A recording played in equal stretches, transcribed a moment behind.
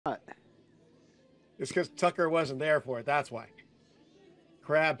It's because Tucker wasn't there for it. That's why.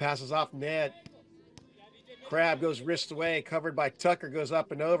 Crabb passes off net. Crabb goes wrist away, covered by Tucker, goes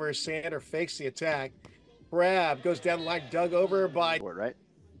up and over. Sander fakes the attack. Crabb goes down the line, dug over by... Right?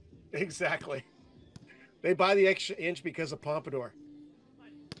 Exactly. They buy the extra inch because of Pompadour.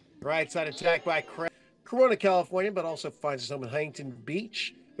 Right side attack by Crabb. Corona, California, but also finds his home in Huntington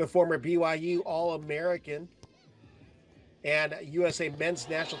Beach. The former BYU All-American and USA men's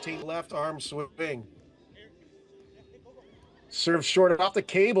national team left arm swing. Serves short off the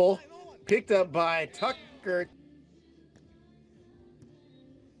cable. Picked up by Tucker.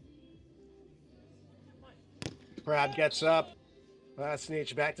 Crabb gets up.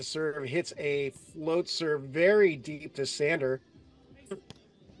 Klasnic back to serve. Hits a float serve very deep to Sander.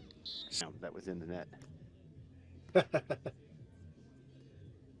 That was in the net.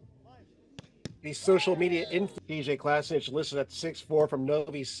 The social media info. DJ Klasnic listed at 6'4" from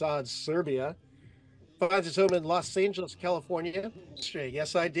Novi Sad, Serbia. Finds his home in Los Angeles, California.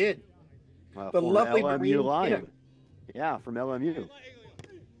 Yes, I did. The lovely LMU Lion. Yeah, from LMU.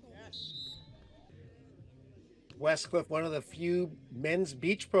 Westcliff, one of the few men's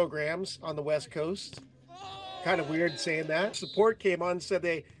beach programs on the West Coast. Kind of weird saying that. Support came on and said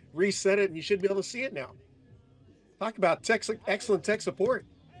they reset it and you should be able to see it now. Talk about excellent tech support.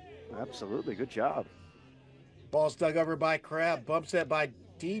 Absolutely. Good job. Ball's dug over by Crabb. Bumps it by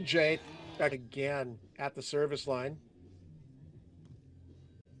DJ. Again at the service line.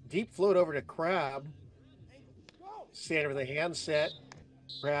 Deep float over to Crabb. Sander with a handset.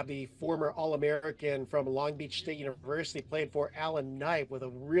 Crabb, the former All-American from Long Beach State University, played for Allen Knight with a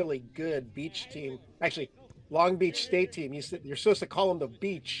really good beach team. Actually, Long Beach State team. You're supposed to call them the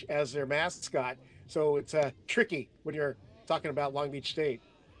Beach as their mascot. So it's tricky when you're talking about Long Beach State.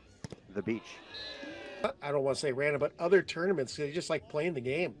 The Beach. I don't want to say random, but other tournaments, they just like playing the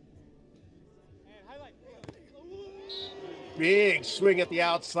game. Big swing at the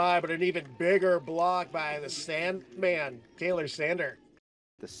outside, but an even bigger block by the Sandman, Taylor Sander.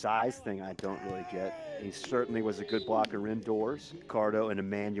 The size thing I don't really get. He certainly was a good blocker indoors. Ricardo and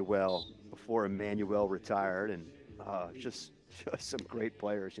Emmanuel, before Emmanuel retired, and just some great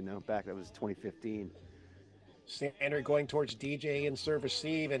players, you know, back that was 2015. Sander going towards DJ in serve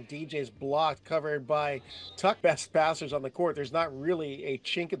receive, and DJ's blocked, covered by Tuck. Best passers on the court. There's not really a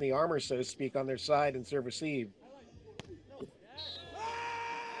chink in the armor, so to speak, on their side in serve receive.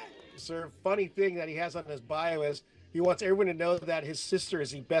 Serve. Funny thing that he has on his bio is he wants everyone to know that his sister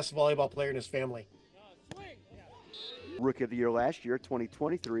is the best volleyball player in his family. Rookie of the year last year,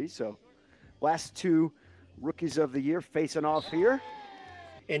 2023. So last two rookies of the year facing off here.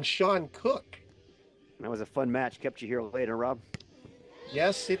 And Sean Cook. That was a fun match. Kept you here later, Rob.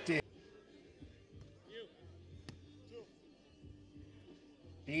 Yes, it did.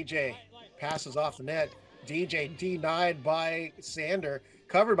 DJ passes off the net. DJ denied by Sander.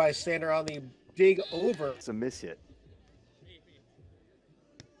 Covered by Sander on the dig over. It's a miss hit.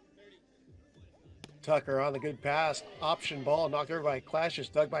 Tucker on the good pass. Option ball knocked over by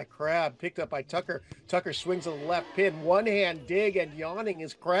Klasnic, dug by Crabb. Picked up by Tucker. Tucker swings to the left pin. One hand dig, and yawning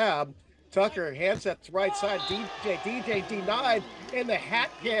is Crabb. Tucker handsets right side. DJ denied, and the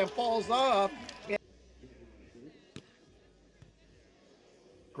hat cam falls off.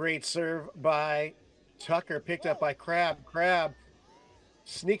 Great serve by Tucker, picked up by Crabb. Crabb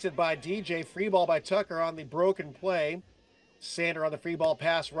sneaks it by DJ. Free ball by Tucker on the broken play. Sander on the free ball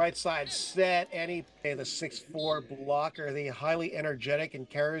pass, right side set, and the 6'4" blocker, the highly energetic and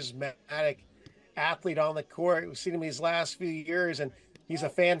charismatic athlete on the court. We've seen him these last few years, and he's a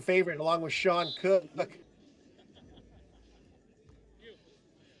fan favorite along with Sean Cook.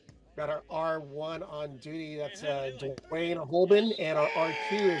 Got our R1 on duty. That's Dwayne Holben, and our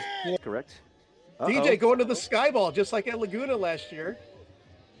R2 is correct. DJ going to the sky ball, just like at Laguna last year.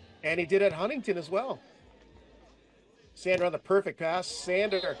 And he did at Huntington as well. Sander on the perfect pass.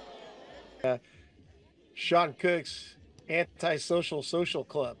 Sander. Sean Cook's antisocial social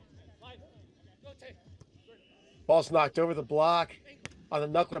club. Ball's knocked over the block on the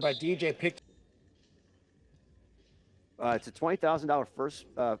knuckler by DJ. Picked. It's a $20,000 first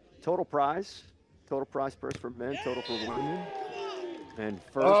total prize. Total prize purse for men, total for women. And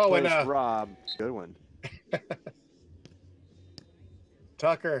first place, Rob. Good one.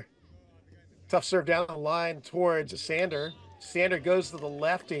 Tucker. Tough serve down the line towards Sander. Sander goes to the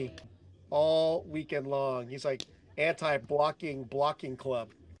lefty all weekend long. He's like anti-blocking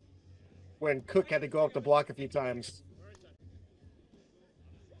club when Cook had to go up the block a few times.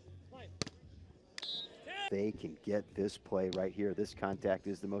 They can get this play right here. This contact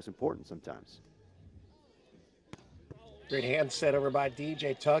is the most important sometimes. Great hand set over by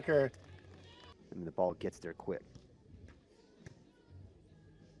DJ Tucker. and the ball gets there quick.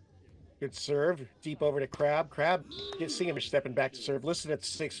 Good serve. Deep over to Crabb. Crabb, seeing him stepping back to serve. Listed at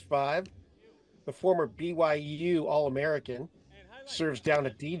 6'5". The former BYU All-American. Serves down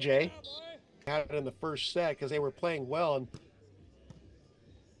to DJ. Had it in the first set because they were playing well. And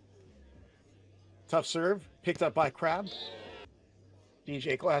tough serve. Picked up by Crabb.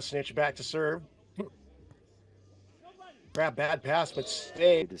 DJ Klasnic back to serve. Crabb, bad pass, but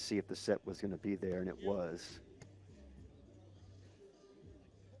stayed. To see if the set was going to be there, and it was.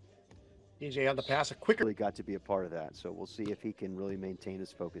 DJ on the pass, a quicker. Really got to be a part of that, so we'll see if he can really maintain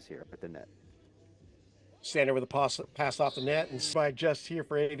his focus here at the net. Sander with a pass off the net, and by just here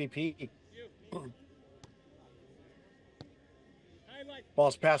for AVP.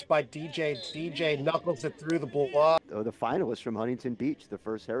 Ball's passed by DJ. DJ knuckles it through the block. Oh, the finalists from Huntington Beach, the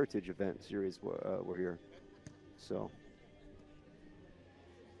first Heritage event series, were here. So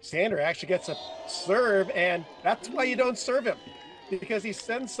Sander actually gets a serve, and that's why you don't serve him, because he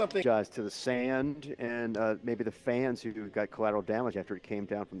sends something. To the sand and maybe the fans who got collateral damage after it came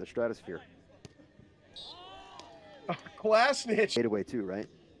down from the stratosphere. Klasnic. Fade away too, right?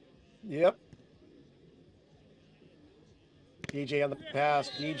 Yep. DJ on the pass,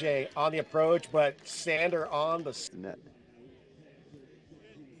 DJ on the approach, but Sander on the net.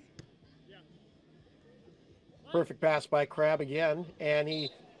 Perfect pass by Crabb again, and he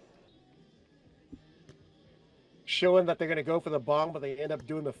showing that they're going to go for the bong, but they end up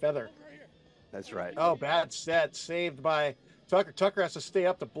doing the feather. That's right. Oh, bad set, saved by Tucker. Tucker has to stay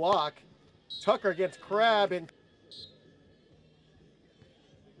up to block. Tucker against Crabb, and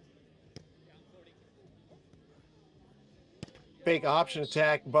fake option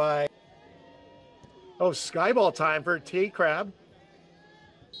attack by, oh, skyball time for T Crabb.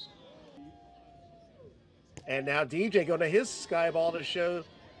 And now DJ going to his skyball to show.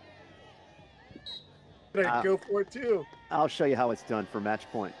 Go for it too. I'll show you how it's done for match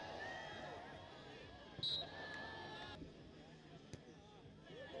point.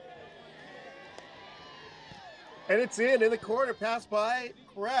 And it's in the corner, pass by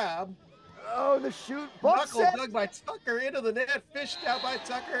Crabb. Oh, the shoot. Knuckle dug by Tucker into the net, fished out by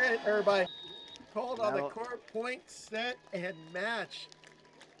Tucker, or by called on the court. Point, set, and match.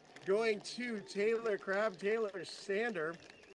 Going to Taylor, Crabb, Taylor, Sander.